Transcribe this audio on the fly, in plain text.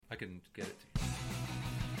can get it to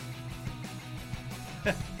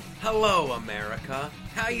you. Hello, America.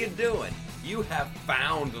 How you doing? You have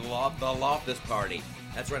found the Loftus Party.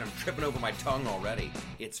 That's right, I'm tripping over my tongue already.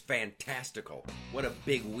 It's fantastical. What a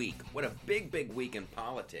big week. What a big week in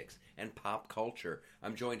politics and pop culture.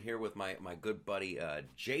 I'm joined here with my good buddy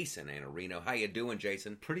Jason Anarino. How you doing,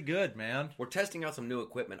 Jason? Pretty good, man. We're testing out some new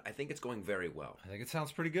equipment. I think it's going very well. I think it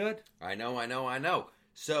sounds pretty good. I know.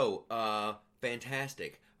 So,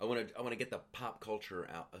 fantastic. I want to get the pop culture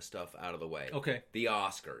stuff out of the way. Okay. The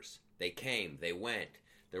Oscars. They came. They went.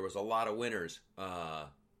 There was a lot of winners.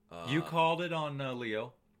 You called it on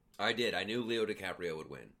Leo. I did. I knew Leo DiCaprio would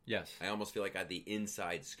win. Yes. I almost feel like I had the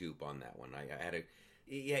inside scoop on that one. I had a...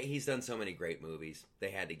 Yeah, he's done so many great movies. They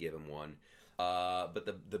had to give him one. But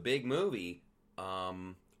the big movie,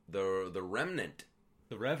 The Remnant.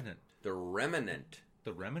 The Revenant. The Remnant.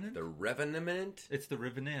 The Remnant? The Revenant? It's The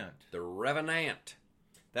Revenant. The Revenant.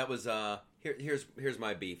 That was here's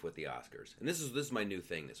my beef with the Oscars. And this is my new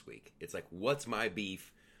thing this week. It's like, what's my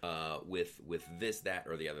beef with this, that,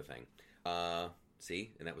 or the other thing?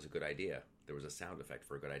 See? And that was a good idea. There was a sound effect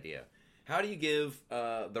for a good idea. How do you give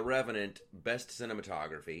The Revenant best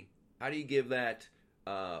cinematography? How do you give that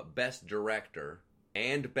best director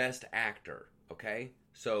and best actor? Okay?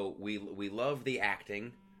 So we love the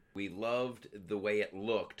acting. We loved the way it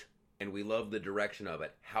looked, and we loved the direction of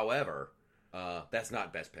it. However, that's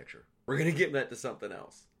not Best Picture. We're going to give that to something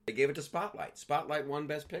else. They gave it to Spotlight. Spotlight won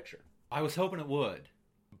Best Picture. I was hoping it would,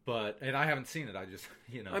 and I haven't seen it. I just,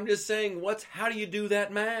 I'm just saying, how do you do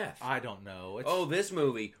that math? I don't know. This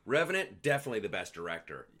movie, Revenant, definitely the best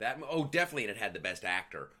director. Definitely it had the best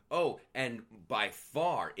actor. Oh, and by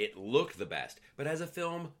far, it looked the best. But as a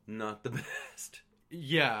film, not the best.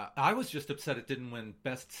 Yeah, I was just upset it didn't win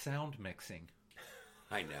Best Sound Mixing.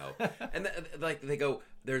 I know, and they go.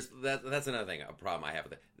 That's another thing. A problem I have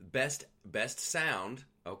with it. Best sound,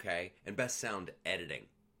 okay, and best sound editing.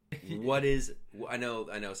 What is? I know.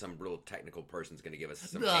 Some real technical person's going to give us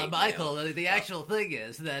some. Michael, the actual thing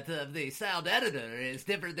is that the sound editor is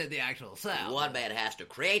different than the actual sound. One man has to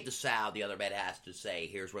create the sound. The other man has to say,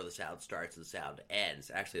 "Here's where the sound starts and the sound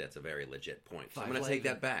ends." Actually, that's a very legit point. So I'm going to take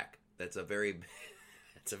that back. That's a very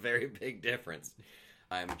big difference.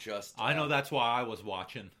 I know that's why I was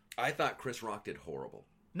watching. I thought Chris Rock did horrible.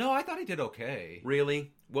 No, I thought he did okay.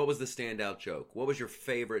 Really? What was the standout joke? What was your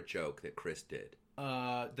favorite joke that Chris did?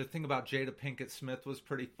 The thing about Jada Pinkett Smith was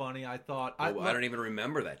pretty funny, I thought. I don't even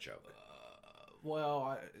remember that joke.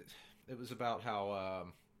 It was about how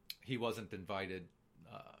he wasn't invited,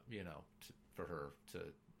 for her to...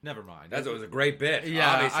 Never mind. That was a great bit.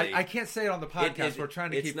 Yeah, I can't say it on the podcast. We're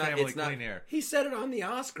trying to keep family clean here. He said it on the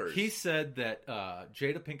Oscars. He said that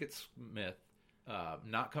Jada Pinkett Smith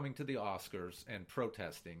not coming to the Oscars and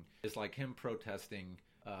protesting is like him protesting,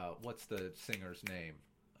 what's the singer's name?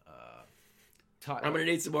 I'm going to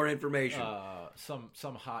need some more information.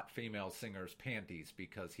 Some hot female singer's panties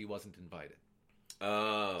because he wasn't invited.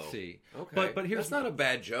 Oh. See. Okay. But here's... That's not a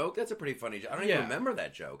bad joke. That's a pretty funny joke. I don't even remember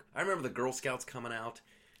that joke. I remember the Girl Scouts coming out.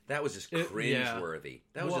 That was just cringeworthy.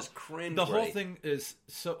 That was just cringeworthy. The whole thing is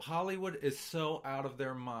so... Hollywood is so out of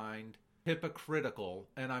their mind, hypocritical,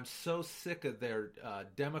 and I'm so sick of their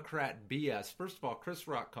Democrat BS. First of all, Chris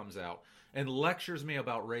Rock comes out and lectures me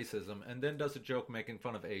about racism and then does a joke making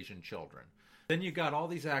fun of Asian children. Then you got all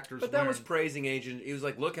these actors... But that was praising Asian... He was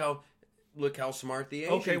like, look how smart the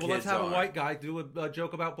Asian kids are. Okay, well, let's have a white guy do a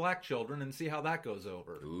joke about black children and see how that goes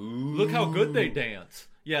over. Ooh. Look how good they dance.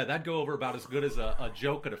 Yeah, that'd go over about as good as a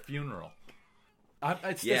joke at a funeral.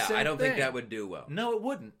 It's the same I don't think thing. that would do well. No, it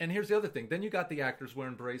wouldn't. And here's the other thing. Then you got the actors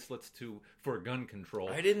wearing bracelets for gun control.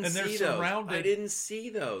 I didn't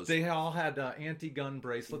see those. They all had anti-gun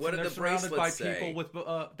bracelets. What and did they're the surrounded bracelets by people say?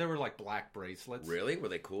 with they were like black bracelets. Really? Were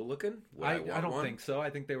they cool looking? I don't think so.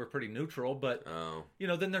 I think they were pretty neutral. But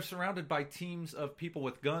then they're surrounded by teams of people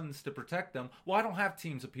with guns to protect them. Well, I don't have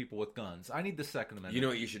teams of people with guns. I need the Second Amendment. You know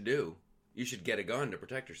what you should do? You should get a gun to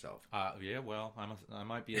protect yourself. Yeah, well, I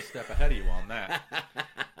might be a step ahead of you on that.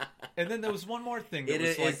 And then there was one more thing that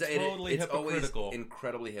was totally hypocritical. It's always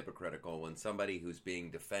incredibly hypocritical when somebody who's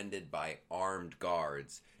being defended by armed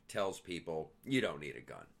guards tells people, you don't need a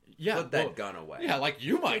gun. Yeah, Put that gun away. Yeah, like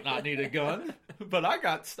you might not need a gun, but I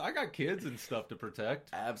got kids and stuff to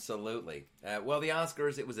protect. Absolutely. Well, the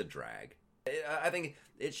Oscars, it was a drag. I think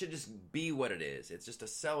it should just be what it is. It's just a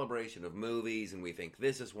celebration of movies, and we think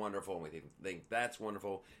this is wonderful, and we think that's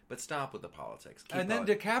wonderful, but stop with the politics. Then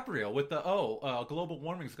DiCaprio with the, global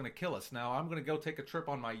warming is going to kill us. Now I'm going to go take a trip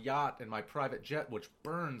on my yacht and my private jet, which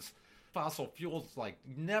burns fossil fuels like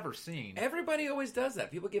never seen. Everybody always does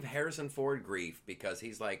that. People give Harrison Ford grief because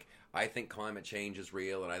he's like, I think climate change is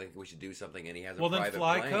real and I think we should do something, and he has a Well, then private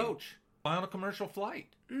fly plane. coach. Fly on a commercial flight.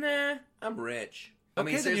 Nah, I'm rich. Okay, I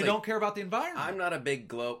mean, then you seriously, don't care about the environment. I'm not a big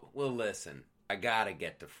globe. Well, listen, I gotta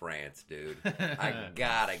get to France, dude. I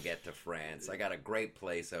gotta get to France. I got a great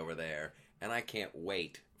place over there, and I can't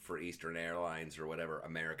wait for Eastern Airlines or whatever,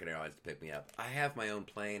 American Airlines, to pick me up. I have my own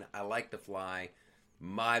plane. I like to fly.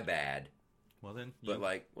 My bad. Well, then, But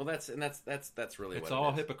like, well, that's really it's what all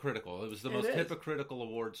it is. hypocritical. It was the It most is. hypocritical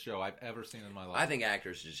awards show I've ever seen in my life. I think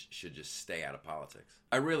actors should just stay out of politics.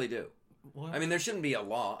 I really do. Well, I mean, there shouldn't be a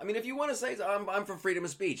law. I mean, if you want to say, I'm for freedom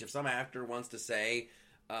of speech. If some actor wants to say,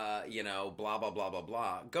 blah, blah, blah, blah,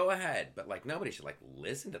 blah, go ahead. But, like, nobody should, like,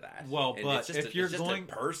 listen to that. Well, And but it's just if you're it's just going- a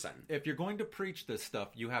person. if you're going to preach this stuff,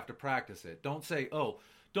 you have to practice it. Don't say, "Oh,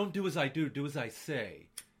 don't do as I do as I say."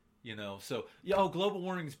 So global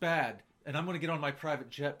warming's bad, and I'm going to get on my private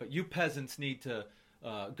jet, but you peasants need to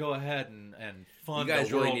go ahead and fund You guys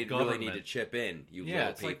the world really government. need to chip in, you Yeah, little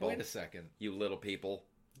it's people. like, wait a second, You little people.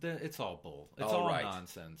 it's all bull. It's All all right.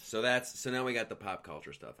 nonsense. So now we got the pop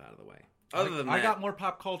culture stuff out of the way. Other than that, I got more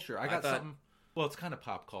pop culture. I got thought- something. Well, it's kind of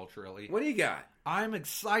pop culturally. what do you got? I'm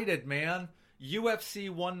excited, man. UFC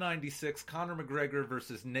 196, Conor McGregor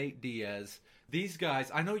versus Nate Diaz. These guys,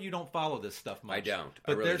 I know you don't follow this stuff much. I don't. I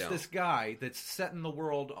But really there's don't. this guy that's setting the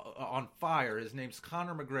world on fire. His name's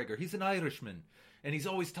Conor McGregor. He's an Irishman, and he's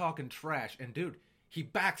always talking trash. And, dude, he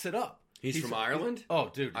backs it up. He's from Ireland? Oh,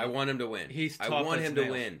 dude. I want him to win. He's I tough want as him to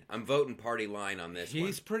nails. win. I'm voting party line on this one.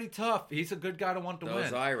 He's pretty tough. He's a good guy to want to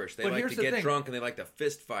Those win. Irish, they But like here's to the get thing. drunk and they like to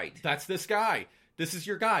fist fight. That's this guy. This is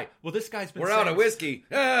your guy. Well, this guy's been We're saying... out of whiskey.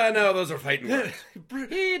 No, those are fighting words.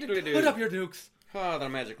 Put up your dukes. Oh, they're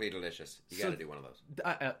magically delicious. You So- got to do one of those.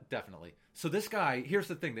 Definitely. So this guy, here's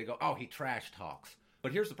the thing. They go, oh, he trash talks.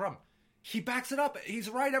 But here's the problem. He backs it up. He's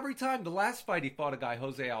right every time. The last fight he fought a guy,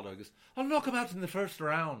 Jose Aldo, he goes, I'll knock him out in the first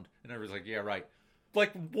round. And everybody's like, yeah, right.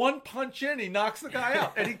 Like one punch in, he knocks the guy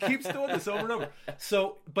out. And he keeps doing this over and over.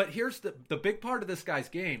 So, but here's the big part of this guy's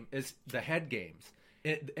game is the head games.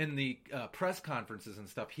 In the press conferences and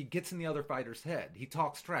stuff, he gets in the other fighter's head. He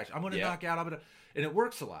talks trash. I'm going to Yeah. knock you out. And it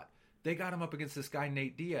works a lot. They got him up against this guy,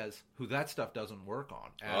 Nate Diaz, who that stuff doesn't work on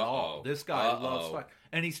at all. This guy loves fight.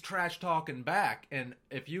 And he's trash talking back. And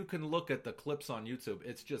if you can look at the clips on YouTube,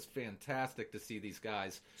 it's just fantastic to see these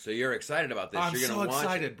guys. So you're excited about this. I'm You're so going to watch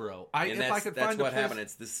excited, it. bro. And If I could that's find what a place, happened.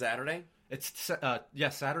 It's this Saturday? It's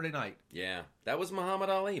Saturday night. Yeah. That was Muhammad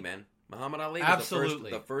Ali, man. Muhammad Ali was Absolutely.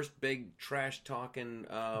 the first big trash talking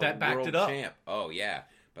That backed world it up. champ. Oh yeah.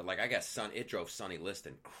 But like it drove Sonny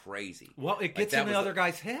Liston crazy. Well, it gets that in the was other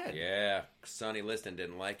guy's head. Yeah, Sonny Liston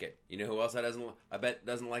didn't like it. You know who else I bet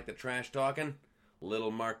doesn't like the trash talking?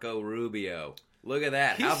 Little Marco Rubio. Look at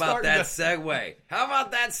that. He's How about starting that to- segue? How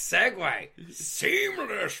about that segue?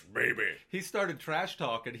 Seamless, baby. He started trash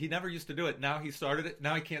talking. He never used to do it. Now he started it.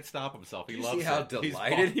 Now he can't stop himself. He You loves see how it. He's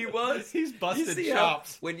delighted bu- he was? He's busted You see how-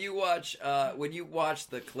 chops. when you watch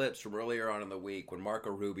the clips from earlier on in the week when Marco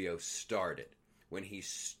Rubio started, when he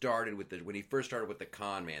first started with the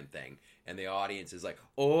con man thing, and the audience is like,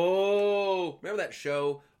 oh, remember that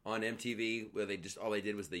show on MTV where all they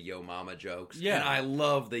did was the Yo Mama jokes? Yeah. And I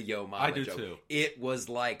love the Yo Mama I do joke. too. It was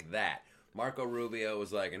like that. Marco Rubio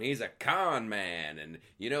was like, and he's a con man, and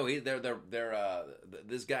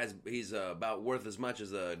this guy's he's about worth as much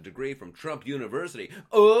as a degree from Trump University.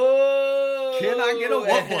 Oh, Can I get a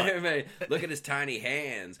what one? Look at his tiny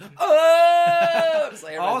hands. Oh, it's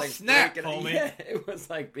like Oh, everybody's snap, freaking- homie. Yeah, it was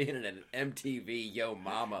like being in an MTV Yo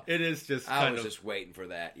Mama. It is just I kind was of. just waiting for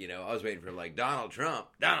that. I was waiting for like Donald Trump.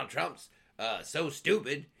 Donald Trump's so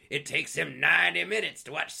stupid. It takes him 90 minutes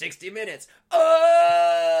to watch 60 Minutes.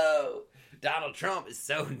 Oh! Donald Trump is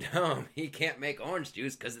so dumb. He can't make orange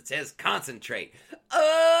juice because it says concentrate.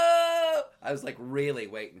 Oh! I was like really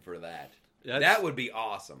waiting for that. That would be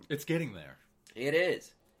awesome. It's getting there. It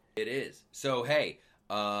is. It is. So hey,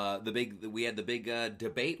 we had the big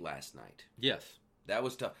debate last night. Yes. That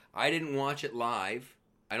was tough. I didn't watch it live.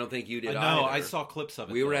 I don't think you did. No, either. I saw clips of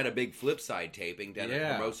it. We were though. at a big Flipside taping down Yeah.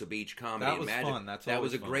 at Hermosa Beach Comedy That was and Magic. fun. That's that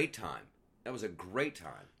was always a fun. great time. That was a great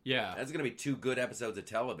time. Yeah. That's going to be 2 good episodes of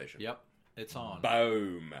television. Yep. It's on.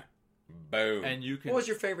 Boom. Boom. And you can. What was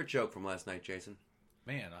your favorite joke from last night, Jason?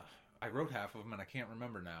 Man, I wrote half of them and I can't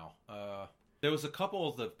remember now. There was a couple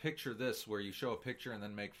of the picture this where you show a picture and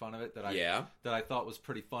then make fun of it that I thought was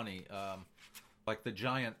pretty funny. Like the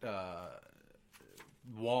giant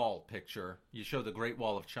wall picture. You show the Great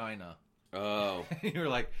Wall of China. Oh. You're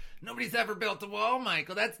like, nobody's ever built a wall,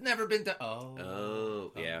 Michael. That's never been done.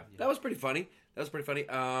 Oh. Yeah. Yeah, that was pretty funny.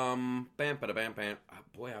 Bam, bada, bam, bam. Oh,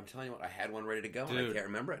 boy, I'm telling you what, I had one ready to go, and I Dude, can't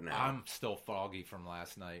remember it now. I'm still foggy from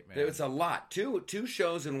last night, man. It's a lot. Two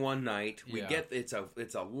shows in one night. Yeah. It's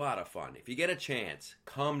a lot of fun. If you get a chance,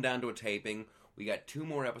 come down to a taping. We got 2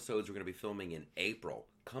 more episodes we're going to be filming in April.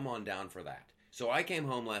 Come on down for that. So I came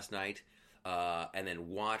home last night and then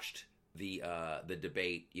watched the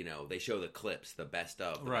debate. You know, they show the clips, the best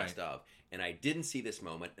of, best of. And I didn't see this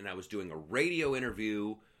moment, and I was doing a radio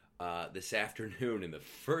interview this afternoon, and the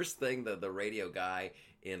first thing that the radio guy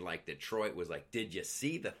in like Detroit was like, "Did you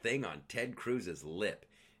see the thing on Ted Cruz's lip?"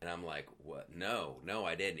 And I'm like, "What? No,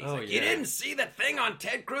 I didn't." He's like, "You didn't see the thing on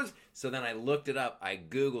Ted Cruz?" So then I looked it up, I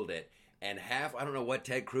Googled it, and I don't know what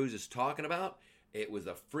Ted Cruz is talking about. It was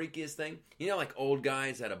the freakiest thing. You know, like old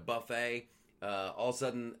guys at a buffet, all of a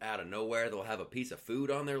sudden, out of nowhere, they'll have a piece of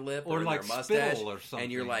food on their lip or in like their mustache. spittle or something.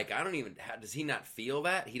 And you're like, does he not feel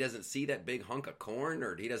that? He doesn't see that big hunk of corn,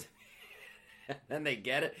 or he doesn't. Then they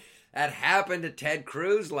get it. That happened to Ted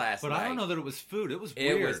Cruz last night. But I don't know that it was food. It was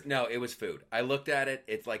weird. It was food. I looked at it.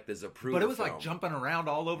 It's like the Zapruder But it was film. like jumping around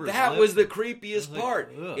all over his That lip. was the creepiest like,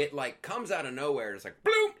 part. ugh. It like comes out of nowhere. It's like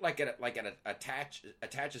bloom, like it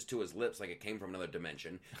attaches to his lips, like it came from another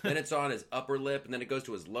dimension. Then it's on his upper lip, and then it goes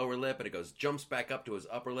to his lower lip, and it jumps back up to his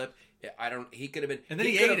upper lip. He could have been. And then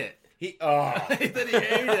he ate it. Then he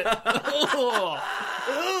ate it. Ugh.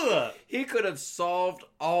 He could have solved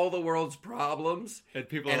all the world's problems. And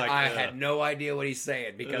people And are like, I ugh. had no idea what he's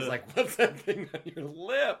saying because, like, what's that thing on your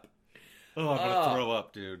lip? Oh, I'm gonna throw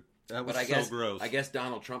up, dude. That was so gross. I guess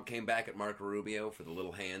Donald Trump came back at Marco Rubio for the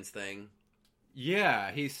little hands thing.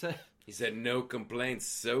 Yeah, he said. He said no complaints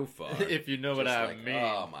so far. If you know what Just I like, mean.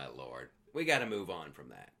 Oh my lord, we got to move on from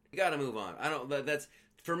that. We got to move on. I don't. That's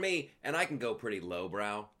for me, and I can go pretty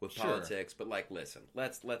lowbrow with Sure. politics, but like, listen,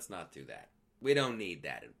 let's not do that. We don't need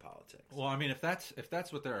that in politics. Well, I mean, if that's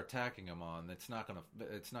what they're attacking him on, it's not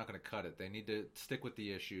gonna cut it. They need to stick with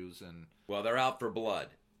the issues and. Well, they're out for blood.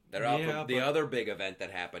 They're out Yeah, for the but- other big event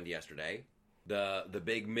that happened yesterday, the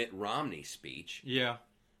big Mitt Romney speech. Yeah.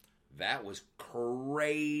 That was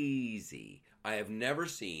crazy. I have never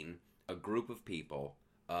seen a group of people,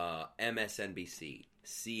 MSNBC,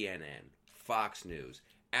 CNN, Fox News,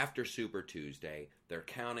 after Super Tuesday, they're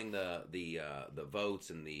counting the votes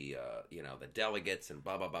and the delegates and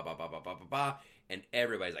blah blah blah blah blah blah blah blah blah, and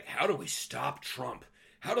everybody's like, "How do we stop Trump?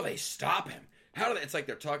 How do they stop him? It's like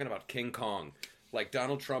they're talking about King Kong." Like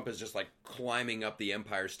Donald Trump is just like climbing up the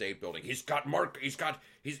Empire State Building. He's got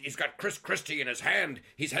Chris Christie in his hand.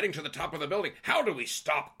 He's heading to the top of the building. How do we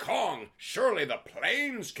stop Kong? Surely the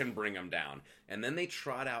planes can bring him down. And then they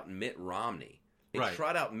trot out Mitt Romney. They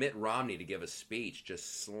trot out Mitt Romney to give a speech,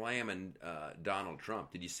 just slamming Donald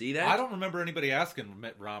Trump. Did you see that? I don't remember anybody asking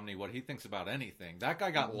Mitt Romney what he thinks about anything. That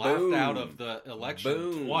guy got laughed Boom. out of the election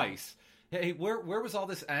Boom. twice. Hey, where was all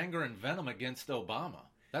this anger and venom against Obama?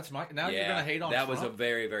 That's you're gonna hate on that Trump? was a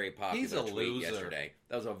very, very popular He's a tweet loser. yesterday.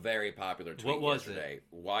 That was a very popular tweet What was yesterday.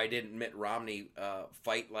 Why didn't Mitt Romney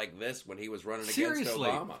fight like this when he was running Seriously,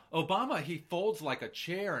 against Obama? Obama, he folds like a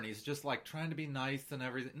chair and he's just like trying to be nice and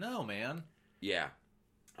everything. No, man. Yeah,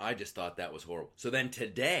 I just thought that was horrible. So then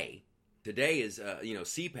today is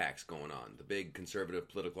CPAC's going on, the big Conservative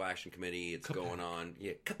Political Action Committee. It's going on.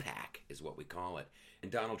 Yeah, CPAC is what we call it. And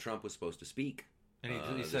Donald Trump was supposed to speak. And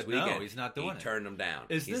he this said weekend. no, he's not doing it. He turned him down.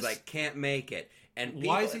 Is He's this- like, can't make it. And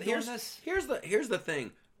Why is he people- doing this? Here's the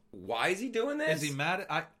thing. Why is he doing this? Is he mad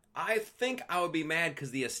at I think I would be mad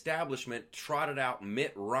because the establishment trotted out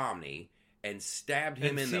Mitt Romney and stabbed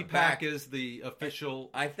him in the CPAC back. is the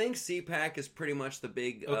official. I think CPAC is pretty much the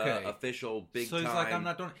big Okay. official big So he's time. like, I'm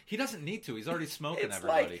not doing. He doesn't need to. He's already smoking It's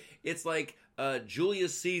everybody. like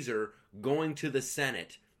Julius Caesar going to the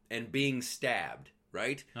Senate and being stabbed,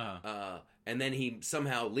 right? Uh-huh. And then he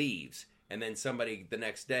somehow leaves. And then somebody the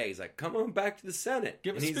next day is like, "Come on back to the Senate."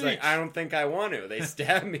 Give a and he's speech. like, "I don't think I want to." They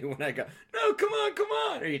stab me when I go, "No, come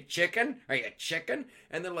on. Are you chicken? Are you a chicken?"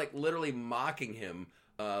 And they're like literally mocking him,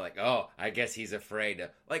 like, "Oh, I guess he's afraid to."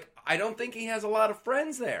 Like, I don't think he has a lot of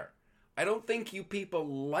friends there. I don't think you people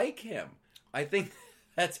like him. I think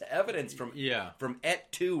that's evidence from Et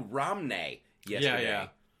tu Romney yesterday. Yeah.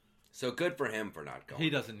 So good for him for not going. He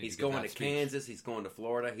doesn't need He's to give going that to speech. Kansas. He's going to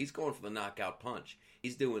Florida. He's going for the knockout punch.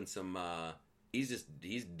 He's doing some. He's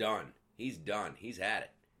done. He's done. He's had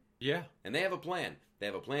it. Yeah. And they have a plan. They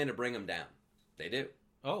have a plan to bring him down. They do.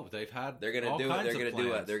 Oh, they've had. They're going to all do it. kinds They're of going to do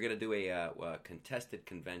it. plans. They're going to do a contested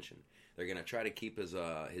convention. They're going to try to keep his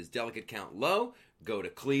delegate count low. Go to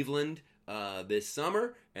Cleveland this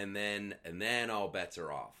summer, and then all bets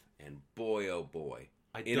are off. And boy, oh boy,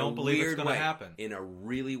 I don't believe it's going to way, happen. In a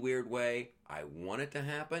really weird way, I want it to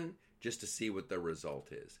happen, just to see what the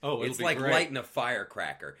result is. Oh, it'll it's be like great. lighting a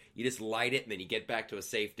firecracker. You just light it, and then you get back to a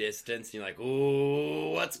safe distance, and you're like,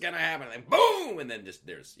 ooh, what's going to happen? And then boom! And then just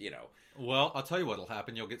there's, Well, I'll tell you what'll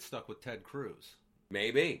happen. You'll get stuck with Ted Cruz.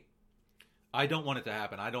 maybe. I don't want it to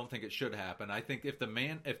happen. I don't think it should happen. I think if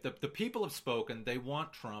the people have spoken, they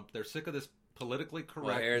want Trump. They're sick of this politically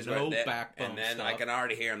correct, backbone and then stuff. I can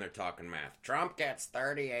already hear them. They're talking math. Trump gets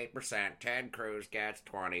 38%. Ted Cruz gets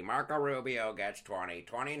 20. Marco Rubio gets 20.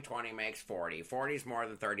 20 and 20 makes 40. 40 is more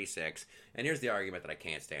than 36. And here's the argument that I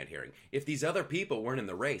can't stand hearing. If these other people weren't in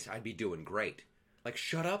the race, I'd be doing great. Like,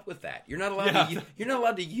 shut up with that. You're not allowed. You're not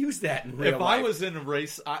allowed to use that in real If life. I was in a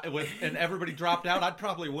race and everybody dropped out, I'd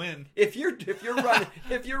probably win. If you're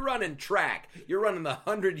running track, you're running the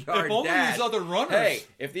 100-yard If only dash. these other runners. Hey,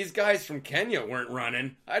 if these guys from Kenya weren't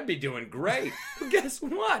running, I'd be doing great. Guess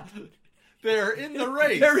what? They're in the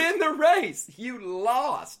race. They're in the race. You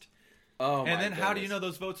lost. Oh my and then how do you goodness. know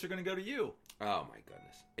those votes are going to go to you? Oh my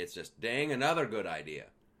goodness. It's just ding, another good idea.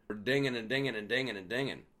 We're dinging and dinging and dinging and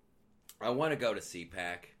dinging. I want to go to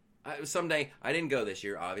CPAC. Someday, I didn't go this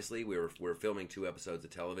year, obviously. We're filming 2 episodes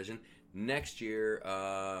of television. Next year,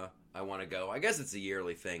 I want to go. I guess it's a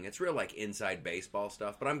yearly thing. It's real like inside baseball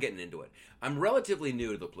stuff, but I'm getting into it. I'm relatively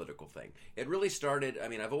new to the political thing. It really started,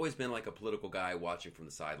 I've always been like a political guy watching from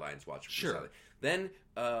the sidelines, Sure. Then,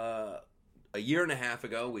 a year and a half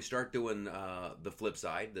ago, we start doing The Flip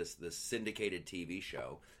Side, this syndicated TV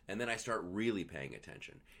show, and then I start really paying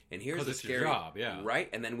attention. And here's 'Cause the it's your scary job, yeah. right.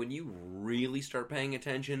 And then when you really start paying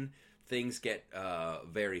attention, things get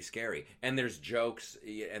very scary. And there's jokes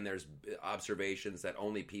and there's observations that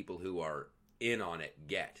only people who are in on it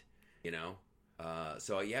get.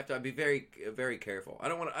 So you have to be very, very careful. I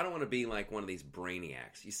don't want to be like one of these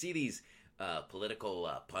brainiacs. You see these political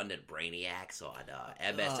pundit brainiacs on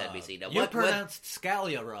MSNBC. Now, You pronounced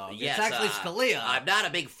Scalia wrong. Yes, it's actually Scalia. I'm not a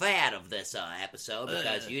big fan of this episode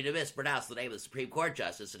because you mispronounced the name of the Supreme Court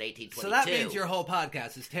justice in 1822. So that means your whole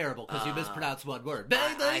podcast is terrible because you mispronounced one word.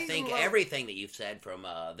 I think everything that you've said from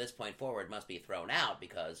this point forward must be thrown out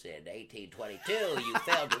because in 1822 you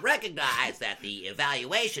failed to recognize that the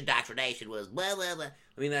evaluation doctrination was blah, blah, blah.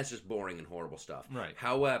 That's just boring and horrible stuff. Right.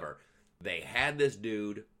 However, they had this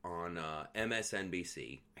dude on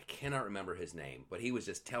MSNBC. I cannot remember his name, but he was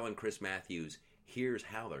just telling Chris Matthews, here's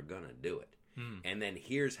how they're going to do it. And then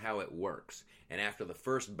here's how it works. And after the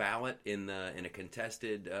first ballot in a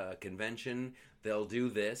contested convention, they'll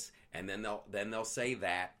do this, and then they'll say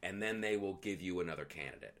that, and then they will give you another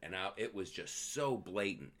candidate. And it was just so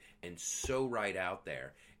blatant and so right out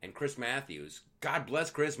there. And Chris Matthews, God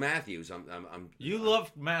bless Chris Matthews. You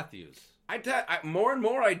love Matthews. More and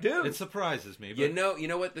more I do. It surprises me. But You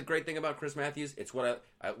know what the great thing about Chris Matthews? It's what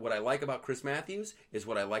I like about Chris Matthews is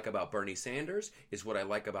what I like about Bernie Sanders, is what I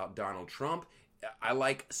like about Donald Trump. I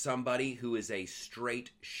like somebody who is a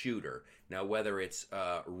straight shooter. Now, whether it's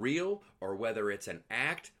real or whether it's an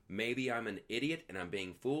act, maybe I'm an idiot and I'm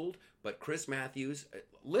being fooled. But Chris Matthews,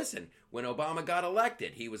 listen, when Obama got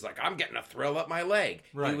elected, he was like, I'm getting a thrill up my leg.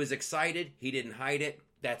 Right. He was excited. He didn't hide it.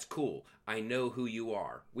 That's cool. I know who you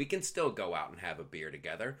are. We can still go out and have a beer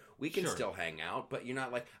together. We can Sure. still hang out, but you're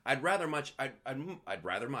not like I'd much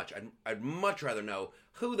rather know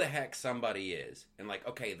who the heck somebody is. And like,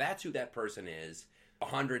 okay, that's who that person is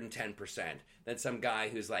 110% than some guy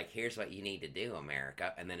who's like, here's what you need to do,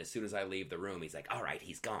 America. And then as soon as I leave the room, he's like, all right,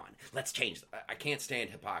 he's gone. Let's change. I can't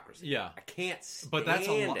stand hypocrisy. Yeah. I can't stand But that's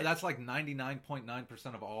it. that's like 99.9%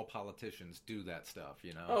 of all politicians do that stuff,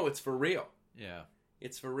 Oh, it's for real. Yeah.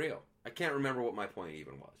 It's for real. I can't remember what my point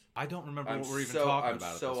even was. I don't remember what we're even talking about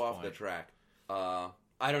I'm at so this off point. the track. I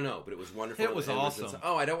don't know, but it was wonderful. It was awesome.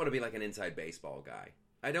 I don't want to be like an inside baseball guy.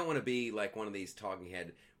 I don't want to be like one of these talking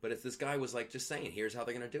head. But if this guy was like just saying, here's how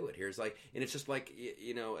they're going to do it. Here's like, and it's just like,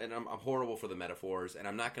 and I'm horrible for the metaphors, and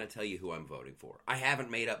I'm not going to tell you who I'm voting for. I haven't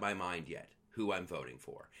made up my mind yet who I'm voting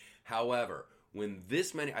for. However, when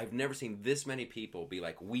I've never seen this many people be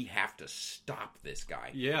like, we have to stop this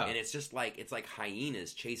guy. Yeah. And it's just like, it's like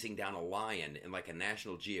hyenas chasing down a lion in like a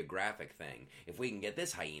National Geographic thing. If we can get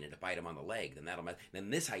this hyena to bite him on the leg, then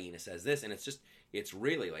this hyena says this. And it's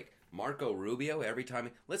really like Marco Rubio every time.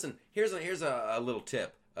 Listen, here's a little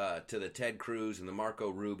tip to the Ted Cruz and the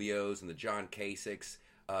Marco Rubios and the John Kasichs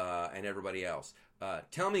and everybody else.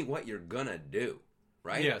 Tell me what you're gonna do,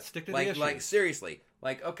 right? Yeah, stick to the issues. Like seriously.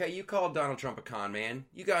 Like, okay, you called Donald Trump a con man.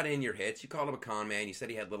 You got in your hits. You called him a con man. You said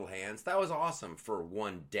he had little hands. That was awesome for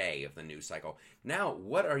one day of the news cycle. Now,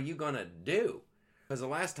 what are you going to do? Because the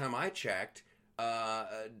last time I checked,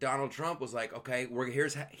 Donald Trump was like, okay,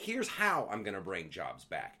 here's how I'm going to bring jobs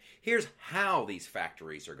back. Here's how these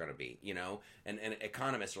factories are going to be, you know? And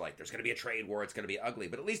economists are like, there's going to be a trade war. It's going to be ugly,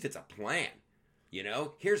 but at least it's a plan. You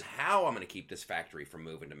know, here's how I'm going to keep this factory from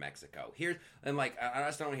moving to Mexico. I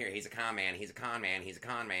just don't hear, he's a con man, he's a con man, he's a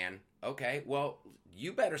con man. Okay, well,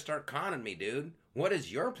 you better start conning me, dude. What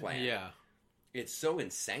is your plan? Yeah. It's so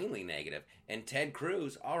insanely negative. And Ted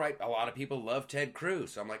Cruz, all right, a lot of people love Ted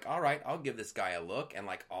Cruz. So I'm like, all right, I'll give this guy a look. And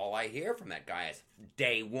like, all I hear from that guy is,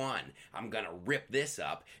 day 1, I'm going to rip this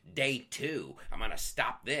up. Day 2, I'm going to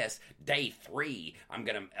stop this. Day 3, I'm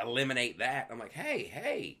going to eliminate that. I'm like,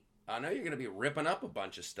 hey, I know you're going to be ripping up a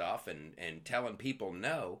bunch of stuff and telling people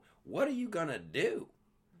no. What are you going to do?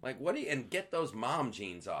 Like, and get those mom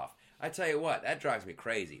jeans off. I tell you what, that drives me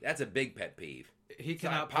crazy. That's a big pet peeve. He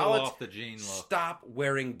cannot pull off the jean look. Stop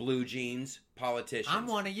wearing blue jeans, politicians. I'm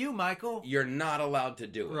one of you, Michael. You're not allowed to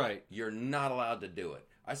do it. Right. You're not allowed to do it.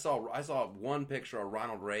 I saw one picture of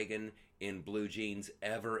Ronald Reagan in blue jeans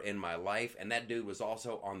ever in my life, and that dude was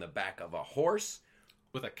also on the back of a horse.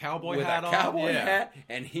 With a cowboy With hat a on? cowboy hat,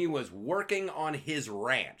 and he was working on his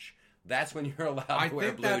ranch. That's when you're allowed to wear blue jeans.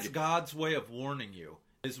 I think that's God's way of warning you,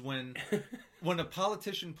 is when a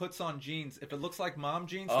politician puts on jeans, if it looks like mom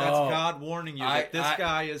jeans, that's God warning you that this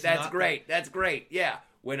guy is That's not... great. That's great. Yeah.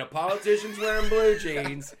 When a politician's wearing blue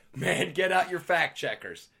jeans, man, get out your fact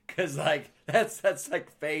checkers. Because, like, that's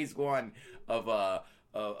like phase 1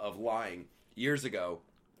 of lying. Years ago,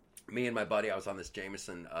 me and my buddy, I was on this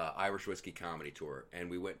Jameson Irish whiskey comedy tour, and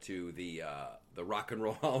we went to the Rock and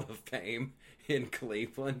Roll Hall of Fame in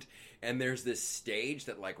Cleveland, and there's this stage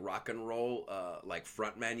that like rock and roll like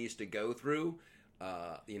frontmen used to go through.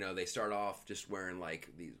 You know, they start off just wearing like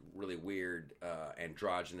these really weird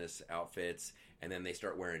androgynous outfits, and then they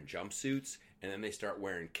start wearing jumpsuits, and then they start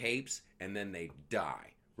wearing capes, and then they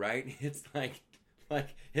die. Right? It's like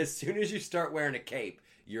as soon as you start wearing a cape,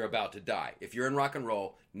 you're about to die. If you're in rock and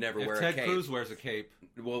roll, never wear a cape. Ted Cruz wears a cape.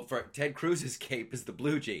 Well, for Ted Cruz's cape is the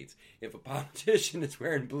blue jeans. If a politician is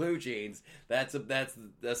wearing blue jeans, that's a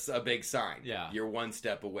big sign. Yeah. You're one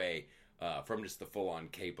step away from just the full-on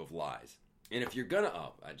cape of lies. And if you're gonna,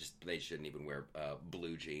 they shouldn't even wear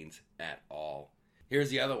blue jeans at all. Here's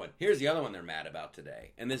the other one they're mad about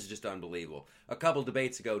today, and this is just unbelievable. A couple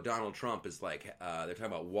debates ago, Donald Trump is like, they're talking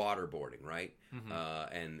about waterboarding, right?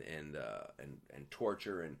 Mm-hmm. And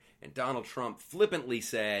torture, and Donald Trump flippantly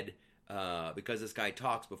said, because this guy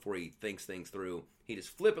talks before he thinks things through, he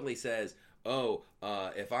just flippantly says,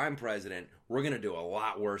 if I'm president, we're going to do a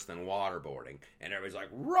lot worse than waterboarding. And everybody's like,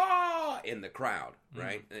 rah, in the crowd,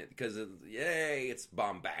 right? Because, yay, it's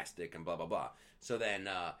bombastic and blah, blah, blah. So then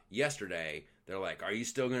yesterday, they're like, are you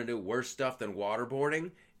still going to do worse stuff than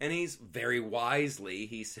waterboarding? And he's very wisely,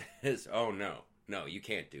 he says, oh, no, you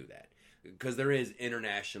can't do that. Because there is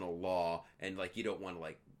international law, and, like, you don't want to,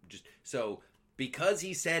 like, just... So, because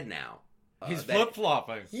he said now... he's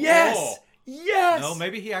flip-flopping. Yes! Oh. Yes! No,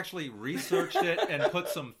 maybe he actually researched it and put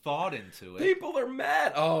some thought into it. People are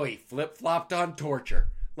mad. Oh, he flip-flopped on torture.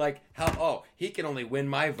 Like, he can only win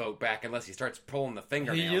my vote back unless he starts pulling the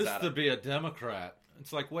fingernails out. He used to be a Democrat.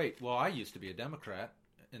 It's like, wait, well, I used to be a Democrat,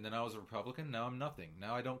 and then I was a Republican. Now I'm nothing.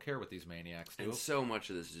 Now I don't care what these maniacs do. And so much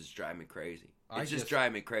of this is driving me crazy. It's just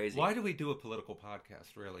driving me crazy. Why do we do a political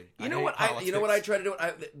podcast, really? You know what I try to do?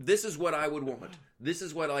 This is what I would want. This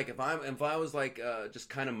is what, like, if I was like just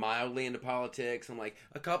kind of mildly into politics, and like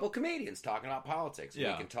a couple comedians talking about politics, we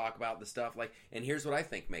can talk about the stuff like. And here's what I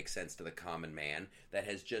think makes sense to the common man that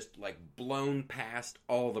has just like blown past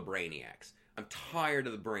all the brainiacs. I'm tired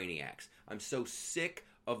of the brainiacs. I'm so sick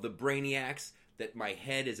of the brainiacs that my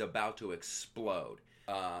head is about to explode.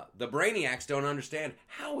 The brainiacs don't understand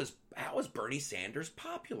how is Bernie Sanders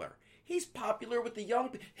popular? He's popular with the young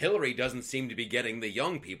people. Hillary doesn't seem to be getting the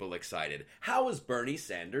young people excited. How is Bernie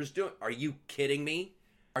Sanders doing? Are you kidding me?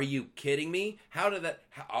 Are you kidding me? How did that...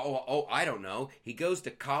 I don't know. He goes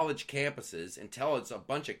to college campuses and tells a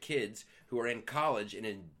bunch of kids who are in college and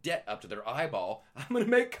in debt up to their eyeball, I'm going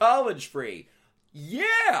to make college free.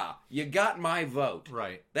 Yeah, you got my vote.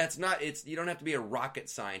 Right. That's not, you don't have to be a rocket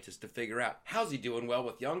scientist to figure out, how's he doing well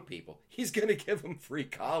with young people? He's going to give them free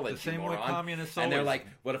college, the same way communists And they're always... like,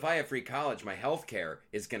 what if I have free college? My health care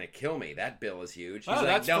is going to kill me. That bill is huge. He's like,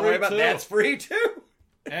 that's don't worry about that's free too.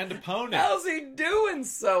 And opponent. How's he doing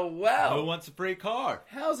so well? Who wants a free car?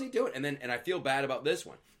 How's he doing? And I feel bad about this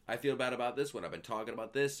one. I've been talking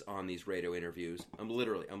about this on these radio interviews. I'm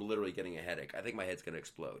literally getting a headache. I think my head's going to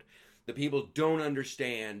explode. The people don't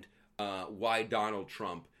understand why Donald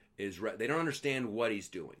Trump is... They don't understand what he's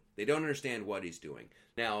doing.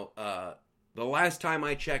 Now, the last time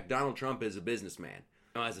I checked, Donald Trump is a businessman.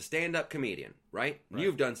 Now, as a stand-up comedian, right? Right.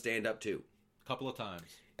 You've done stand-up too. A couple of times.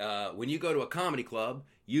 When you go to a comedy club,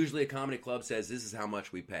 usually a comedy club says, this is how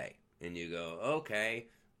much we pay. And you go, okay,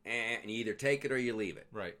 and you either take it or you leave it.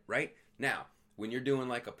 Right. Right? Now, when you're doing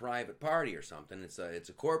like a private party or something, it's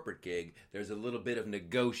a corporate gig, there's a little bit of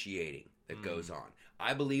negotiating that goes on.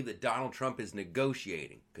 I believe that Donald Trump is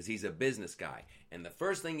negotiating because he's a business guy. And the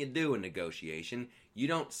first thing you do in negotiation, you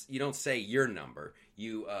don't say your number.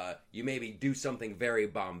 You maybe do something very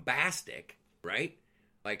bombastic, right?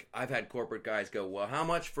 Like I've had corporate guys go, well, how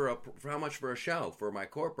much for a show for my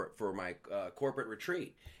corporate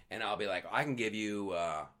retreat? And I'll be like, I can give you,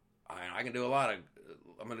 I can do a lot of.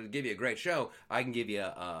 I'm going to give you a great show. I can give you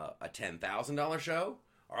a $10,000 show,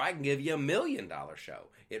 or I can give you $1 million show.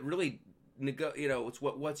 It really, it's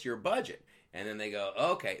what's your budget? And then they go,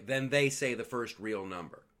 okay. Then they say the first real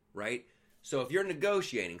number, right? So if you're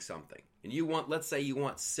negotiating something and let's say you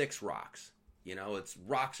want 6 rocks. It's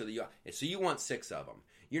rocks so you want 6 of them.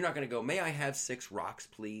 You're not going to go, may I have 6 rocks,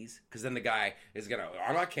 please? Because then the guy is going to,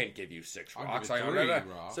 I can't give you 6 rocks. I'll give you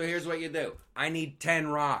 3 rocks. So here's what you do. I need 10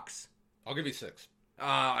 rocks. I'll give you 6.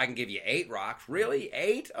 I can give you 8 rocks. Really?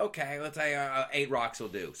 8? Okay, let's say 8 rocks will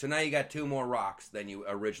do. So now you got 2 more rocks than you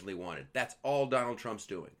originally wanted. That's all Donald Trump's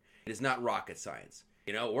doing. It is not rocket science.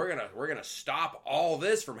 We're gonna stop all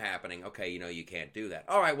this from happening. Okay, you can't do that.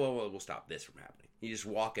 All right, well we'll stop this from happening. You just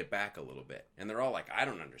walk it back a little bit, and they're all like, I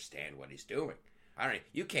don't understand what he's doing.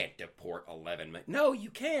 You can't deport 11 million. No,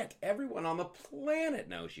 you can't. Everyone on the planet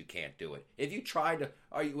knows you can't do it. If you try to,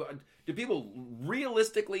 do people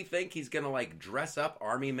realistically think he's going to like dress up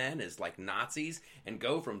army men as like Nazis and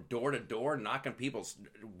go from door to door knocking people's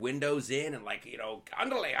windows in and like,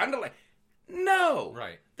 andale. No.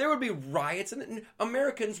 Right. There would be riots and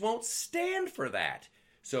Americans won't stand for that.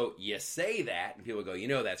 So you say that, and people go,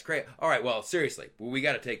 that's great. All right, well, seriously, we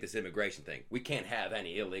got to take this immigration thing. We can't have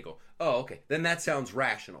any illegal. Oh, okay. Then that sounds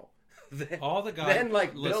rational. All the guys,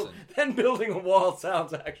 then building a wall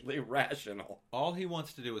sounds actually rational. All he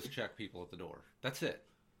wants to do is check people at the door. That's it.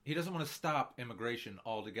 He doesn't want to stop immigration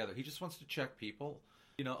altogether. He just wants to check people.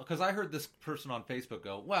 Because I heard this person on Facebook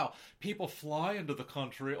go, well, people fly into the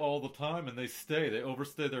country all the time and they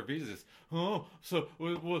overstay their visas. Oh, so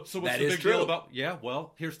what's the big deal about? Yeah,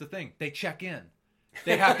 well, here's the thing. They check in.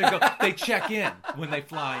 They have to go. They check in when they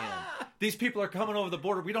fly in. These people are coming over the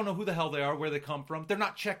border. We don't know who the hell they are, where they come from. They're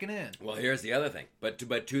not checking in. Well, here's the other thing. But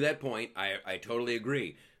to that point, I totally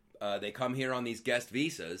agree. They come here on these guest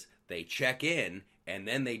visas. They check in, and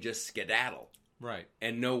then they just skedaddle. Right.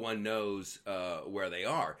 And no one knows where they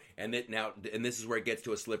are. And this is where it gets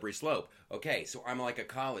to a slippery slope. Okay, so I'm like a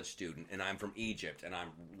college student, and I'm from Egypt, and I'm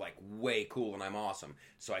like way cool, and I'm awesome.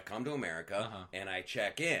 So I come to America, and I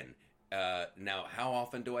check in. Now, how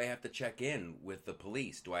often do I have to check in with the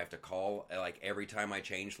police? Do I have to call like every time I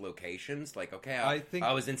change locations? Like, okay,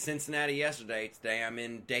 I was in Cincinnati yesterday. Today I'm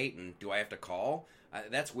in Dayton. Do I have to call?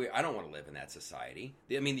 That's weird. I don't want to live in that society.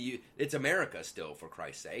 I mean, it's America still, for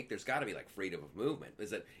Christ's sake. There's got to be like freedom of movement.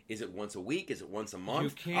 Is it once a week? Is it once a month?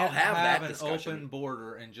 You can't I'll have that an discussion. Open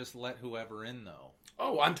border and just let whoever in, though.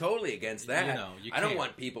 Oh, I'm totally against that. You I don't can't.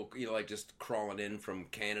 want people, like just crawling in from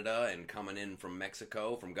Canada and coming in from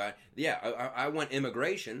Mexico, from God. Yeah, I want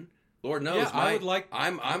immigration. Lord knows, yeah,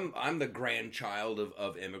 I'm the grandchild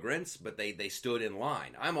of immigrants, but they stood in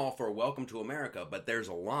line. I'm all for welcome to America, but there's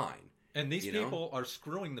a line. And these people are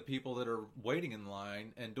screwing the people that are waiting in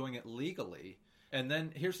line and doing it legally. And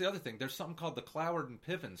then here's the other thing. There's something called the Cloward and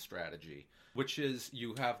Piven strategy, which is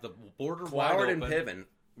you have the border wide open. Cloward and Piven,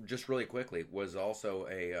 just really quickly, was also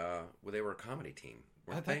they were a comedy team.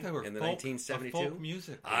 I thought they were in the folk, 1972 folk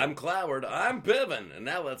music. I'm Cloward, I'm Piven, and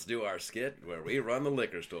now let's do our skit where we run the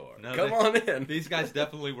liquor store. No, Come on in. These guys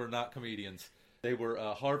definitely were not comedians. They were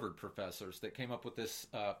Harvard professors that came up with this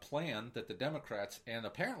plan that the Democrats and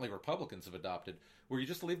apparently Republicans have adopted, where you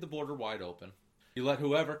just leave the border wide open. You let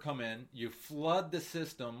whoever come in. You flood the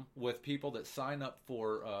system with people that sign up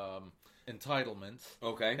for entitlements.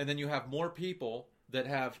 Okay. And then you have more people that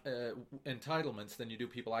have entitlements than you do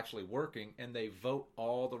people actually working, and they vote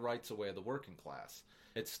all the rights away of the working class.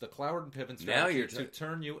 It's the Cloward and Piven strategy to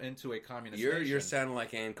turn you into a communist nation. You're sounding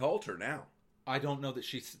like Ann Coulter now. I don't know that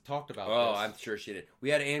she talked about this. Oh, I'm sure she did.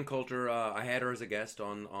 We had Ann Coulter. I had her as a guest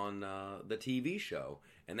on the TV show,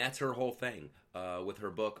 and that's her whole thing with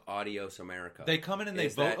her book Adios America. They come in and they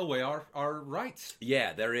vote away our rights.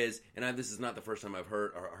 Yeah, there is, and this is not the first time I've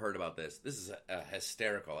heard about this. This is a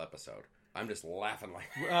hysterical episode. I'm just laughing like.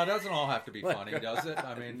 It doesn't all have to be funny, does it?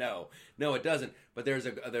 I mean, no, it doesn't. But there's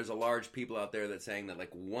a large people out there that's saying that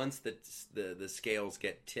like once the scales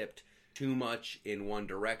get tipped too much in one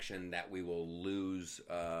direction, that we will lose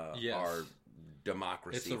our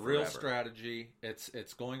democracy. It's a real strategy.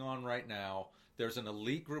 It's going on right now. There's an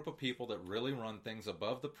elite group of people that really run things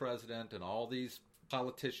above the president and all these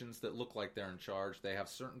politicians that look like they're in charge. They have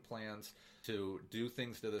certain plans to do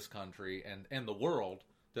things to this country and the world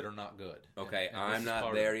that are not good. Okay, and I'm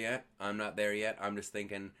not there yet. I'm not there yet. I'm just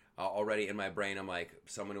thinking already in my brain. I'm like,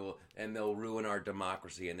 someone will, and they'll ruin our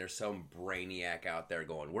democracy. And there's some brainiac out there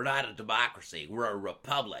going, "We're not a democracy. We're a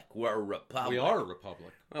republic. We're a republic. We are a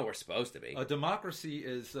republic. Well, we're supposed to be. A democracy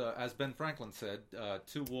is, as Ben Franklin said,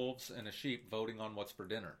 2 wolves and a sheep voting on what's for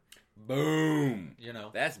dinner. Boom. You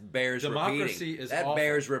know, That's bears democracy repeating. is That awful.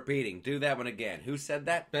 bears repeating. Do that one again. Who said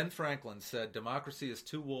that? Ben Franklin said democracy is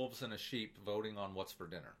 2 wolves and a sheep voting on what's for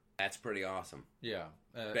dinner. That's pretty awesome. Yeah.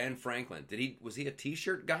 Ben Franklin. Was he a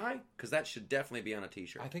T-shirt guy? Because that should definitely be on a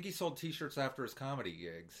T-shirt. I think he sold T-shirts after his comedy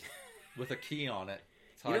gigs with a key on it.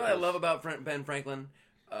 You know what I love about Ben Franklin?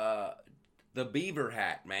 The beaver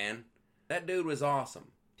hat, man. That dude was awesome.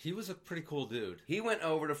 He was a pretty cool dude. He went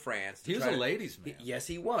over to France. He was a ladies' man. Yes,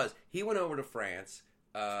 he was. He went over to France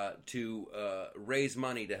to raise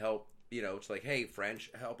money to help. You know, it's like, hey,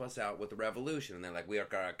 French, help us out with the revolution. And they're like, we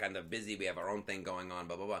are kind of busy. We have our own thing going on,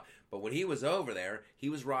 blah, blah, blah. But when he was over there, he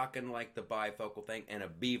was rocking like the bifocal thing and a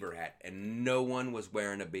beaver hat. And no one was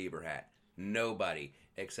wearing a beaver hat. Nobody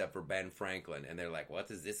except for Ben Franklin. And they're like,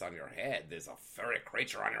 what is this on your head? There's a furry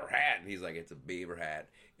creature on your head. And he's like, it's a beaver hat.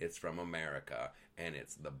 It's from America. And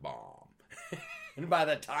it's the bomb. And by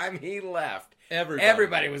the time he left,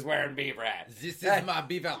 everybody was wearing beaver hats. This is my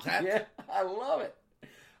beaver hat. Yeah, I love it.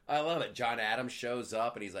 I love it. John Adams shows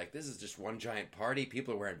up and he's like, this is just one giant party.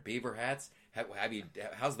 People are wearing beaver hats.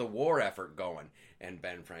 How's the war effort going? And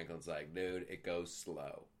Ben Franklin's like, dude, it goes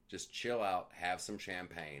slow. Just chill out, have some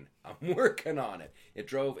champagne. I'm working on it. It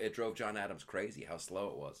drove John Adams crazy how slow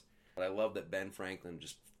it was. But I love that Ben Franklin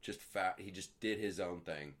he just did his own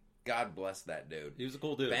thing. God bless that dude. He was a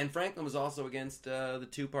cool dude. Ben Franklin was also against the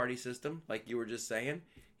 2-party system, like you were just saying.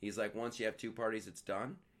 He's like, once you have 2 parties, it's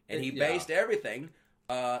done. And he based everything.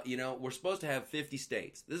 We're supposed to have 50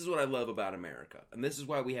 states. This is what I love about America. And this is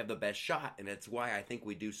why we have the best shot. And it's why I think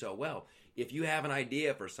we do so well. If you have an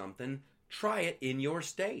idea for something, try it in your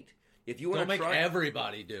state. If you want Don't to make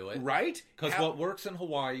everybody do it. Right? Because what works in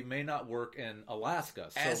Hawaii may not work in Alaska.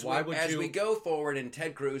 So as we go forward and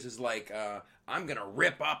Ted Cruz is like, I'm going to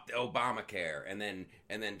rip up the Obamacare. And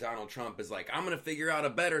then Donald Trump is like, I'm going to figure out a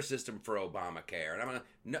better system for Obamacare. And I'm going to...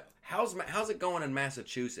 No, how's it going in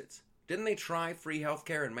Massachusetts? Didn't they try free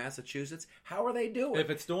healthcare in Massachusetts? How are they doing? If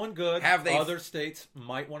it's doing good, other states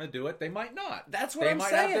might want to do it. They might not. That's what I'm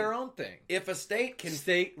saying. They might have their own thing. If a state can...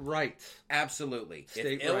 State rights. Absolutely.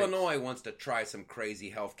 If Illinois wants to try some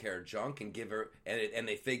crazy healthcare junk and give her... And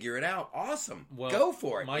they figure it out, awesome. Well, go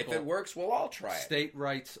for it. Michael, if it works, we'll all try it. State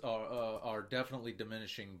rights are definitely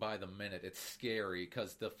diminishing by the minute. It's scary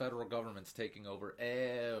because the federal government's taking over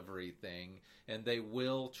everything, and they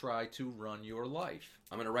will try to run your life.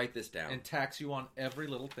 I'm going to write this down. And tax you on every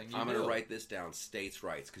little thing you do. I'm going to write this down, states'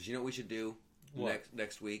 rights. Because you know what we should do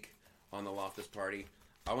next week on the Loftus Party?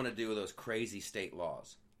 I want to do those crazy state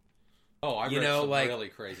laws. Oh, I've read some really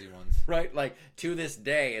crazy ones. Right? Like, to this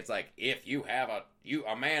day, it's like, if you have a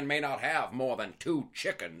man may not have more than 2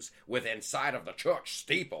 chickens within sight of the church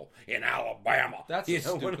steeple in Alabama. That's a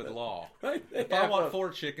stupid law. Right? If I want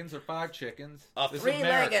 4 chickens or 5 chickens, a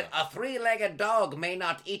three-legged dog may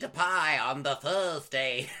not eat a pie on the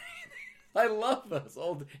Thursday. I love those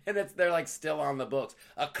old, and they're like still on the books.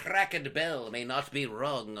 A cracked bell may not be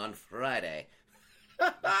rung on Friday.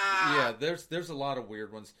 Yeah, there's a lot of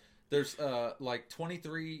weird ones. There's like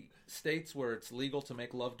 23 states where it's legal to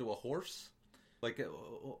make love to a horse. Like,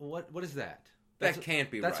 what is that? That can't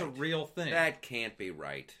be right. That's a real thing. That can't be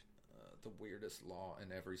right. The weirdest law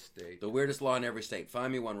in every state. The weirdest law in every state.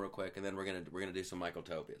 Find me one real quick, and then we're gonna do some Michael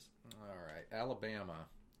Topias. All right, Alabama.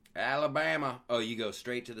 Oh, you go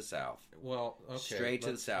straight to the south. Well, okay. Straight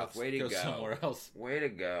to the south. Way to go. Somewhere else. Way to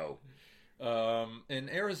go. In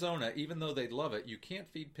Arizona, even though they love it, you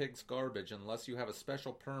can't feed pigs garbage unless you have a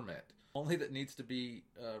special permit. Only that needs to be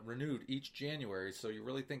renewed each January, so you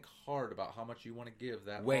really think hard about how much you want to give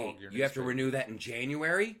that hog your you have to renew that in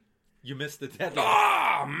January? You missed the deadline.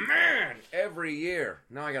 Oh, man! Every year.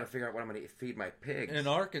 Now I got to figure out what I'm going to feed my pigs. In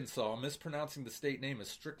Arkansas, mispronouncing the state name is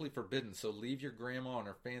strictly forbidden, so leave your grandma on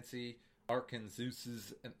her fancy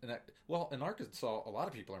Arkansas's. Well, in Arkansas, a lot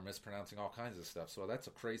of people are mispronouncing all kinds of stuff, so that's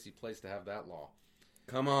a crazy place to have that law.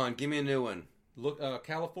 Come on, give me a new one. Look,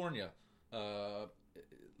 California.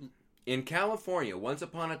 In California, once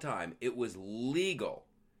upon a time, it was legal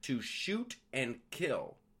to shoot and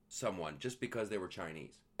kill someone just because they were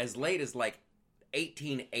Chinese. As late as like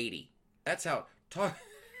 1880. That's how...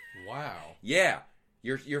 Wow. Yeah,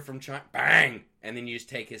 you're from China. Bang, and then you just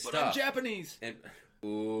take his But stuff. I'm Japanese. And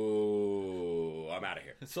ooh, I'm out of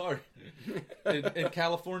here. Sorry. In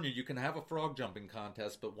California, you can have a frog jumping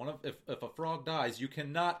contest, but if a frog dies, you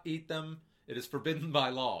cannot eat them. It is forbidden by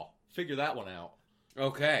law. Figure that one out.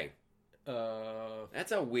 Okay.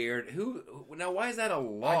 That's a weird. Now? Why is that a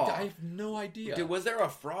law? I have no idea. Dude, was there a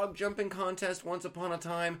frog jumping contest once upon a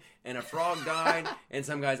time, and a frog died, and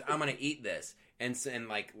some guys, I'm gonna eat this, and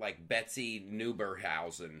like Betsy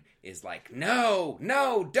Newberhausen is like, no,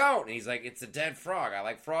 don't, and he's like, it's a dead frog. I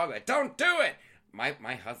like frog. Don't do it.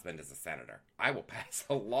 My husband is a senator. I will pass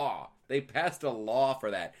a law. They passed a law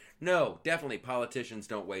for that. No, definitely politicians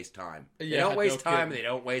don't waste time. They don't waste time. They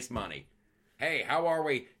don't waste money. Hey, how are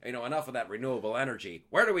we? Enough of that renewable energy.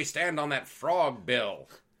 Where do we stand on that frog bill?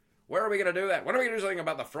 Where are we going to do that? When are we going to do something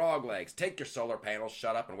about the frog legs? Take your solar panels,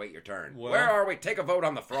 shut up, and wait your turn. Well, where are we? Take a vote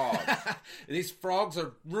on the frogs. These frogs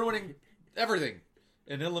are ruining everything.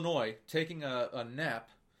 In Illinois, taking a nap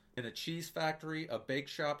in a cheese factory, a bake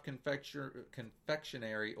shop,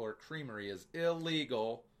 confectionery, or creamery is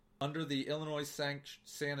illegal under the Illinois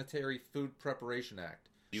Sanitary Food Preparation Act.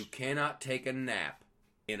 You cannot take a nap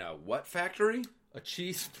in a what factory? A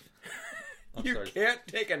cheese... You can't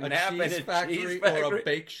take a nap in a factory cheese factory or a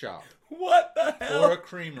bake shop. What the hell? Or a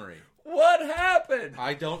creamery. What happened?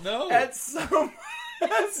 I don't know. At some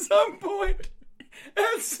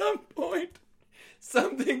point,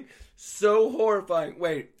 something so horrifying.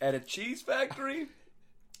 Wait, at a cheese factory?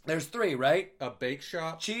 There's 3, right? A bake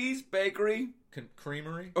shop, Cheese, bakery,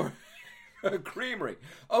 creamery. or a creamery.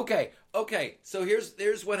 Okay. So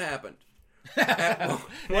here's what happened.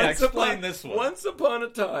 Explain this one. Once upon a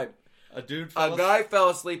time, A a guy fell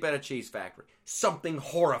asleep at a cheese factory. Something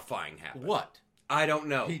horrifying happened. What? I don't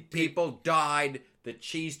know. People died. The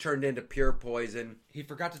cheese turned into pure poison. He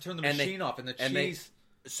forgot to turn the And they- machine off, and the and they- cheese.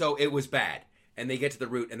 So it was bad. And they get to the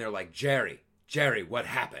root, and they're like, Jerry, what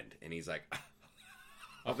happened? And he's like,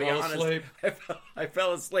 I'll be fell honest, asleep. I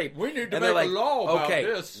fell asleep. We need to And they're make a law about okay,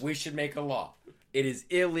 this." we should make a law. It is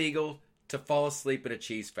illegal to fall asleep in a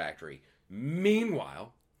cheese factory.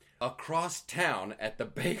 Meanwhile, across town at the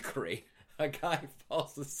bakery, a guy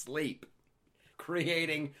falls asleep,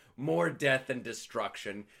 creating more death and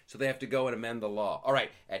destruction. So they have to go and amend the law. All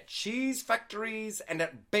right, at cheese factories and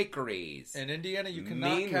at bakeries. In Indiana, you cannot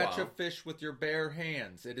catch a Meanwhile- fish with your bare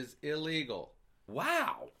hands. It is illegal.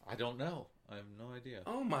 Wow. I don't know. I have no idea.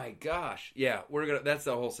 Oh my gosh. Yeah, that's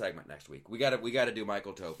the whole segment next week. We got to do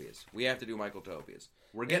Michael Topias. We have to do Michael Topias.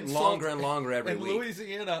 We're getting longer and longer every In week.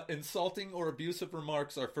 Louisiana, insulting or abusive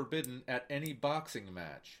remarks are forbidden at any boxing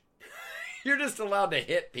match. You're just allowed to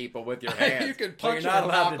hit people with your hands. You can but punch you're them not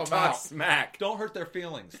and allowed knock to them talk out. smack. Don't hurt their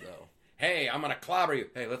feelings, though. Hey, I'm going to clobber you.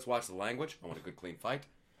 Hey, let's watch the language. I want a good clean fight.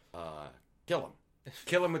 Kill him.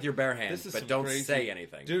 Kill him with your bare hands, This is but some don't crazy- say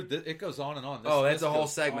anything. Dude, it goes on and on. That's This a whole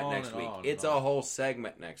goes segment on next and week. on and It's on. a whole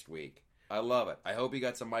segment next week. I love it. I hope you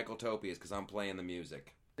got some Michael Topias because I'm playing the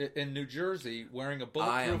music. In New Jersey, wearing a I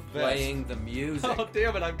bulletproof am vest. playing the music. Oh,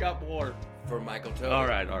 damn it, I've got more. For Michael Topia. All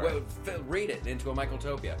right. Read it into a Michael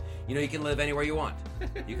Topia. You can live anywhere you want.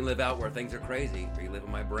 You can live out where things are crazy, or you live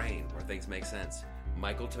in my brain where things make sense.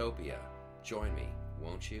 Michael Topia. Join me,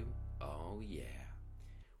 won't you? Oh, yeah.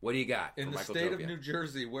 What do you got In for the Michael state Topia? of New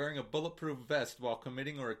Jersey, wearing a bulletproof vest while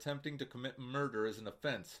committing or attempting to commit murder is an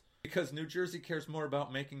offense. Because New Jersey cares more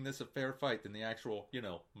about making this a fair fight than the actual,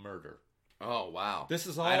 murder. Oh, wow. This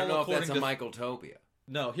is all I don't know if according that's a to- Michael Topia.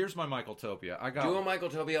 No, here's my Michael Topia. I got Do a Michael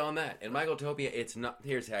Topia on that. In Michael Topia, it's not.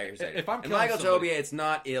 Here's how you're saying. If I'm in killing Michael somebody- Topia, it's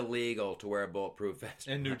not illegal to wear a bulletproof vest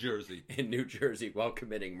in New Jersey. in New Jersey while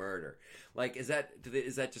committing murder. Like, is that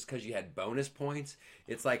just because you had bonus points?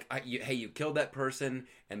 It's like, hey, you killed that person,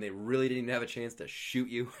 and they really didn't even have a chance to shoot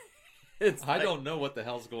you. I don't know what the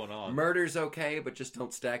hell's going on. Murder's okay, but just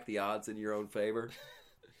don't stack the odds in your own favor.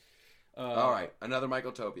 All right, another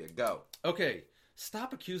Michael Topia. Go. Okay,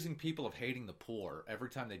 stop accusing people of hating the poor every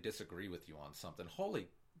time they disagree with you on something. Holy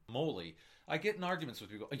moly. I get in arguments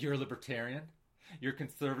with people. You're a libertarian? You're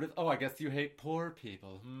conservative? Oh, I guess you hate poor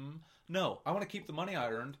people. No, I want to keep the money I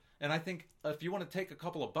earned. And I think if you want to take a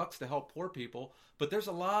couple of bucks to help poor people, but there's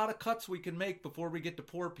a lot of cuts we can make before we get to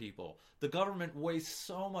poor people. The government wastes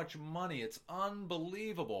so much money. It's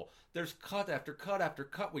unbelievable. There's cut after cut after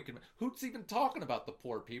cut we can make. Who's even talking about the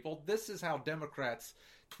poor people? This is how Democrats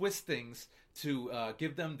twist things to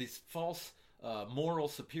give them this false moral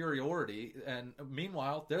superiority. And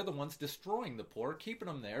meanwhile, they're the ones destroying the poor, keeping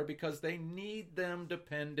them there because they need them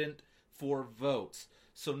dependent for votes.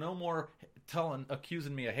 So no more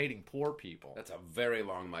accusing me of hating poor people. That's a very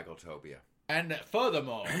long Michael Topia. And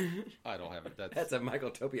furthermore, I don't have it. That's a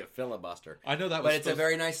Michaeltopia filibuster. I know that was But it's a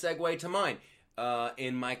very nice segue to mine.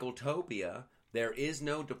 In Michaeltopia, there is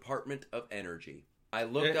no Department of Energy. I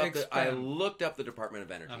looked up the Department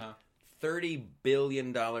of Energy. $30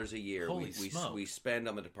 billion a year Holy we smoke. spend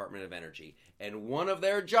on the Department of Energy. And one of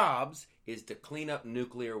their jobs is to clean up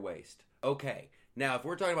nuclear waste. Okay, now if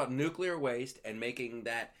we're talking about nuclear waste and making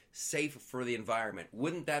that safe for the environment,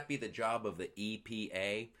 wouldn't that be the job of the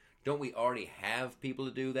EPA? Don't we already have people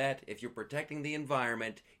to do that? If you're protecting the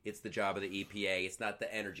environment, it's the job of the EPA. It's not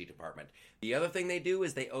the Energy Department. The other thing they do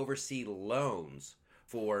is they oversee loans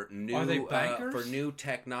for new Are they bankers? For new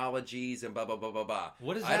technologies and blah blah blah blah blah.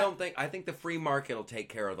 What is that? I think the free market will take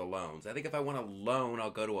care of the loans. I think if I want a loan,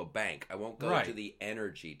 I'll go to a bank. I won't go to the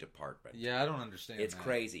Energy Department. Yeah, I don't understand. It's that.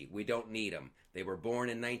 crazy. We don't need them. They were born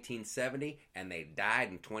in 1970 and they died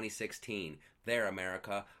in 2016. There,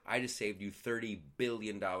 America, I just saved you $30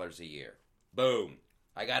 billion a year. Boom.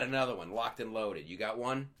 I got another one, locked and loaded. You got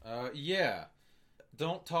one? Yeah.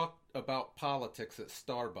 Don't talk about politics at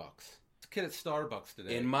Starbucks. This kid at Starbucks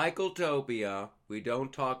today. In Michaeltopia, we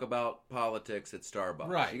don't talk about politics at Starbucks.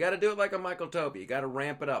 Right. You got to do it like a Michaeltopia. You got to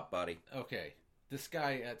ramp it up, buddy. Okay. This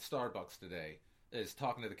guy at Starbucks today is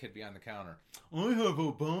talking to the kid behind the counter. I have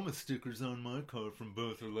Obama stickers on my car from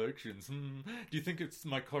both elections. Do you think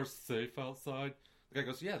my car's safe outside? The guy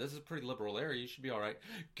goes, yeah, this is a pretty liberal area. You should be all right.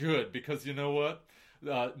 Good, because you know what?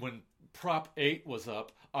 When Prop 8 was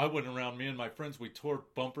up, I went around, me and my friends, we tore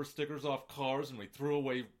bumper stickers off cars and we threw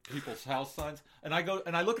away people's house signs. And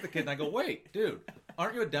I look at the kid and I go, wait, dude,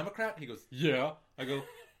 aren't you a Democrat? He goes, yeah. I go,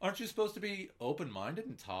 aren't you supposed to be open-minded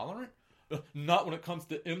and tolerant? Not when it comes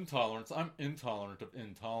to intolerance. I'm intolerant of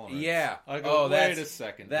intolerance. Yeah. I go, wait a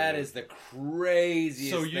second. That dude. is the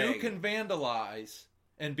craziest So thing. you can vandalize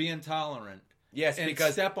and be intolerant. Yes, and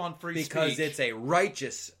because step on free speech. Because it's a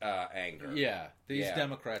righteous anger. Yeah, these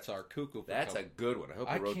Democrats are cuckoo. That's a good one. I hope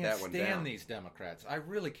you wrote that one down. I can't stand these Democrats. I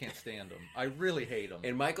really can't stand them. I really hate them.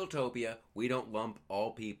 In Michaeltopia, we don't lump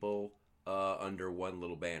all people under one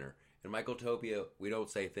little banner. In Michaeltopia, we don't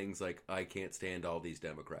say things like, I can't stand all these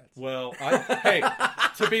Democrats. Well, hey,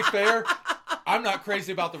 to be fair, I'm not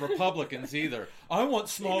crazy about the Republicans either. I want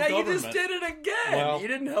small government. You just did it again. Well, you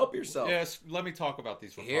didn't help yourself. Yes, let me talk about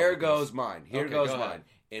these Republicans. Here goes mine. Here Okay, goes go mine. ahead.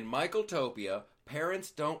 In Michaeltopia, parents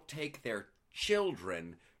don't take their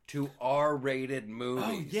children to R-rated movies.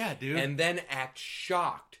 Oh, yeah, dude. And then act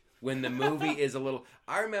shocked when the movie is a little...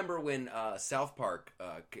 I remember when South Park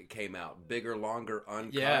came out, bigger, longer,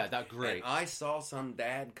 uncut. Yeah, that's great. And I saw some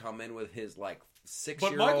dad come in with his, like,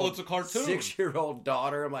 But Michael, it's a cartoon. 6-year-old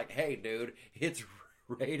daughter. I'm like, hey, dude, it's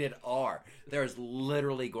rated R. There's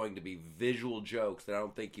literally going to be visual jokes that I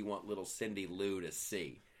don't think you want little Cindy Lou to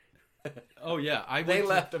see. Oh, yeah. They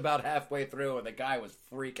left about halfway through and the guy was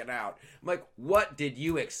freaking out. I'm like, what did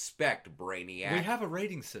you expect, Brainiac? We have a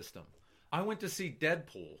rating system. I went to see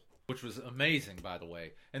Deadpool, which was amazing, by the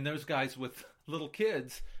way. And there's guys with little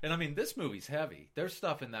kids. And I mean, this movie's heavy. There's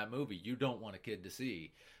stuff in that movie you don't want a kid to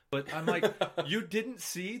see. But I'm like, you didn't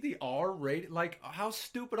see the R-rated? Like, how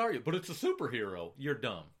stupid are you? But it's a superhero. You're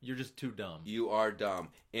dumb. You're just too dumb. You are dumb.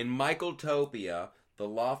 In Michaeltopia, the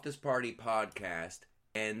Loftus Party podcast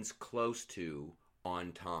ends close to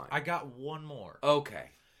on time. I got one more. Okay.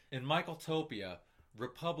 In Michaeltopia,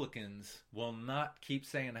 Republicans will not keep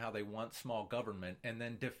saying how they want small government and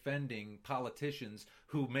then defending politicians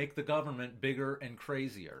who make the government bigger and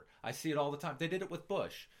crazier. I see it all the time. They did it with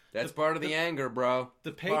Bush. That's part of the anger, bro.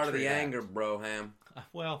 The part of the Patriot anger, Act. bro, Ham.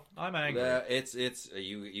 Well, I'm angry. It's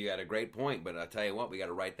you got a great point, but I tell you what, we got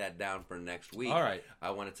to write that down for next week. All right.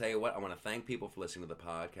 I want to tell you what, I want to thank people for listening to the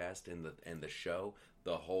podcast and the show,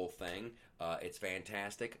 the whole thing. It's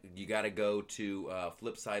fantastic. You got to go to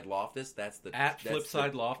Flipside Loftus.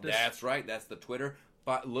 Flipside Loftus. That's right. That's the Twitter.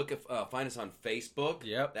 Find us on Facebook.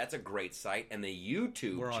 Yep. That's a great site. And the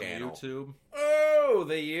YouTube We're channel. on YouTube. Oh,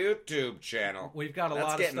 the YouTube channel. We've got a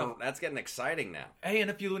lot of stuff. That's getting exciting now. Hey, and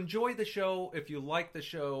if you enjoy the show, if you like the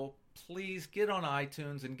show, please get on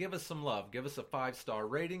iTunes and give us some love. Give us a 5-star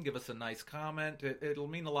rating. Give us a nice comment. It'll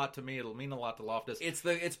mean a lot to me. It'll mean a lot to Loftus.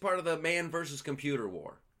 It's part of the man versus computer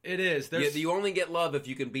war. It is. You only get love if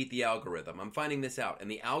you can beat the algorithm. I'm finding this out. And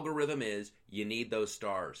the algorithm is you need those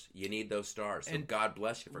stars. You need those stars. So and God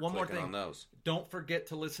bless you for clicking on those. Don't forget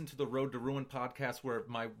to listen to the Road to Ruin podcast, where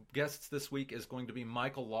my guests this week is going to be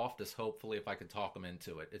Michael Loftus, hopefully, if I could talk him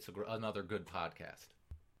into it. It's another good podcast.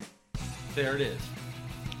 There it is.